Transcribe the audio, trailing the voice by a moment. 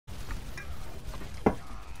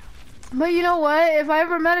But you know what? If I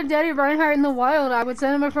ever met a Daddy Reinhardt in the wild, I would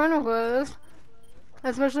send him a friend request.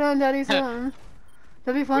 Especially on Daddy's phone.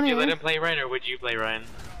 That'd be funny. Would you let him play Rein or would you play Rein?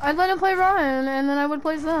 I'd let him play Rein, and then I would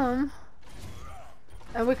play some.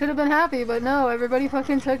 And we could have been happy, but no, everybody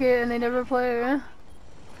fucking took it and they never play.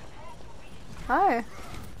 Hi.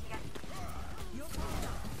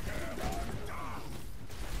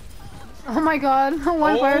 Oh my god,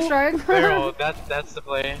 one fire strike. Barrel, that's the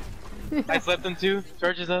play. Yeah. I slept him too,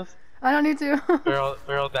 charges us. I don't need to.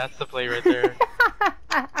 Barrel, that's the play right there.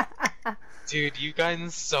 Dude, you've gotten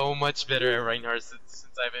so much better at Reinhardt since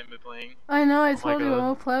I've been playing. I know, I told you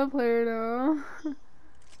I'm a cloud player now.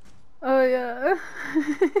 Oh yeah.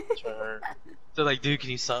 Try hard. So like, dude, can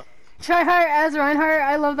you stop? Try hard as Reinhardt,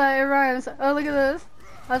 I love that, it rhymes. Oh, look at this.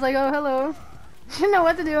 I was like, oh, hello. Didn't know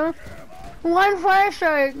what to do. One fire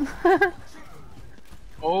strike!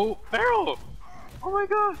 Oh, Barrel! Oh my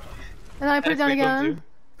god! And then I put it down again.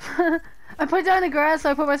 I put it down in the grass, so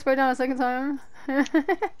I put my spray down a second time. You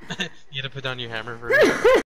had to put down your hammer first.